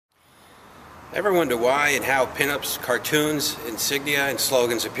Ever wonder why and how pinups, cartoons, insignia, and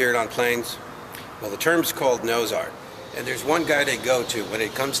slogans appeared on planes? Well, the term's called nose art, and there's one guy they go to when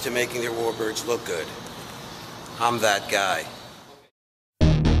it comes to making their warbirds look good. I'm that guy.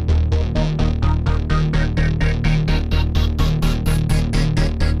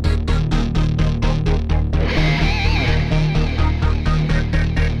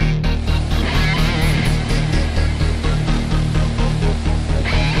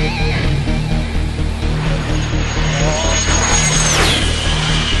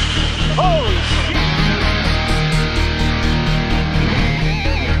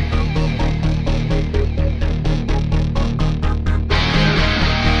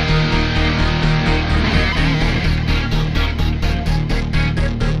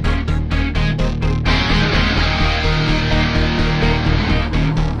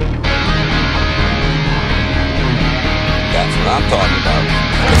 I'm talking about.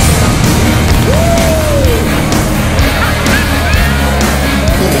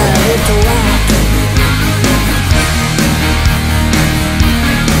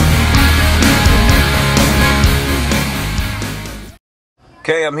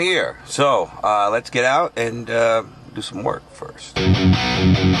 Okay, I'm here. So let's get out and do some work first.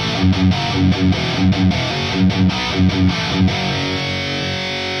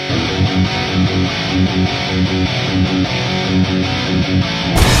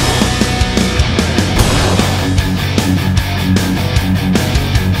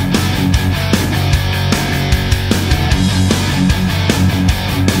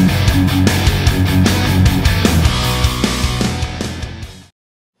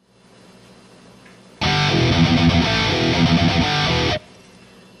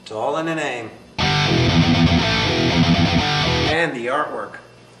 It's all in the name. And the artwork.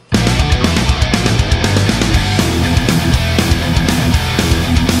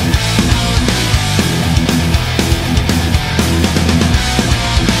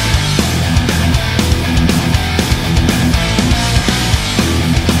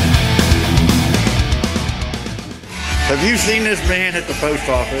 Have you seen this man at the post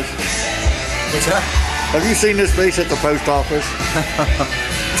office? What's that? Have you seen this face at the post office?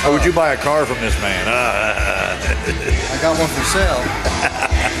 Or would you buy a car from this man? I got one for sale.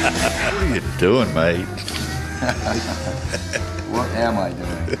 What are you doing, mate? What am I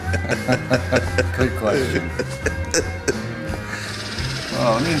doing? Good question.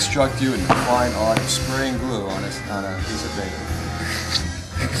 Well, let me instruct you in the fine art of spraying glue on a piece of paper.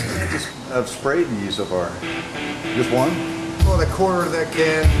 I've sprayed you so far. Just one? Well, a quarter of that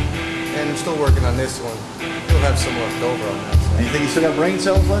can, and I'm still working on this one. You'll have some left over on that side. And you think you still got brain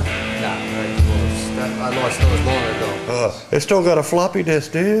cells left? Nah, very close. I lost those long ago. It's still got a floppy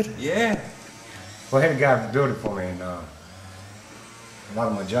disk, dude. Yeah. Well, I had a guy build it for me, and a lot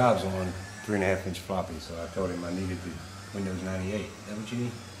of my jobs are on 3.5-inch floppy, so I told him I needed the Windows 98. Is that what you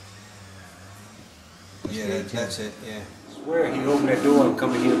need? Yeah, that's it, yeah. I swear he'd open that door and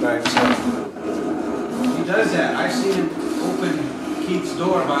come in here by himself. He does that. I've seen him open Keith's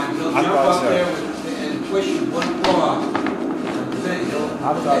door by him. He'll jump up there and push with one claw.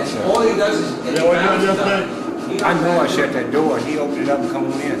 I thought so. All he does is get I know I shut that door, and he opened it up and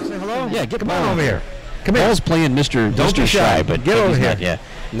come on in. Say hello? Yeah, come on over here. Come here. Paul's playing Mr. Shy, but get over here. Not, yeah.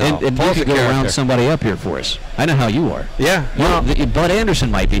 No, and Paul's you a could go around character. somebody up here for us. I know how you are. Yeah. Bud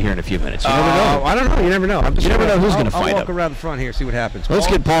Anderson might be here in a few minutes. You never know. I don't know. You never know. You never know who's going to fight I'll up. walk around the front here, see what happens. Let's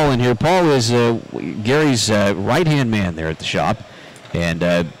get Paul in here. Paul is Gary's right-hand man there at the shop, and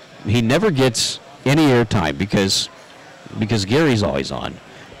he never gets any airtime because Gary's always on.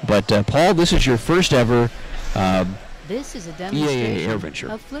 But Paul, this is your first ever This is a EAA demonstration air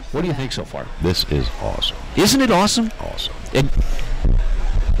venture. of flip What do you flag. think so far? This is awesome. Isn't it awesome? Awesome.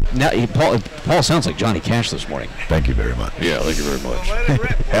 Now, Paul sounds like Johnny Cash this morning. Thank you very much. Yeah, thank you very much.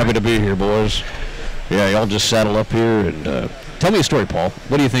 Happy to be here, boys. Yeah, y'all just saddle up here and tell me a story, Paul.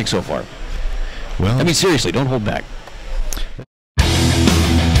 What do you think so far? Well, I mean, seriously, don't hold back.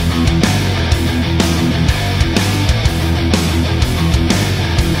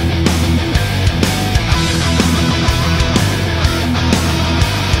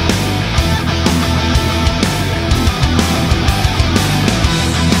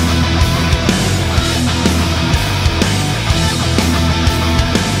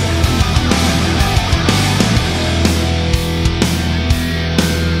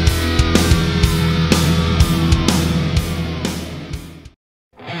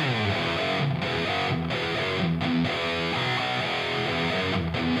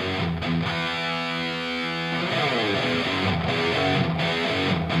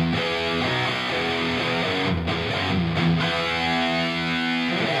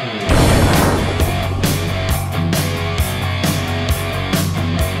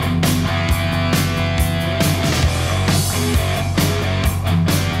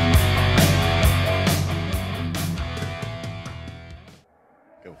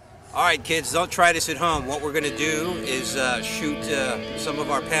 All right, kids, don't try this at home. What we're going to do is shoot some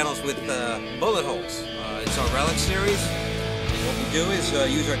of our panels with bullet holes. It's our Relic series. What we do is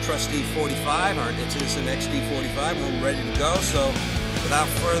use our trusty 45, our Incident XD 45, and we're ready to go. So, without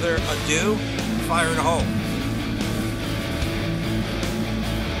further ado, fire in a hole.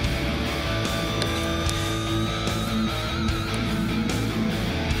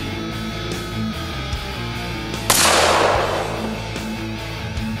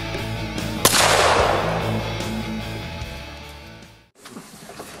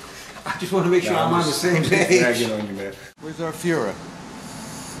 I just want to make sure I'm on the same page. On you, man. Where's our Führer?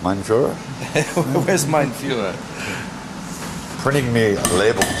 Mein Führer? Where's mein Führer? Printing me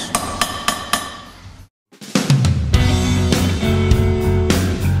labels.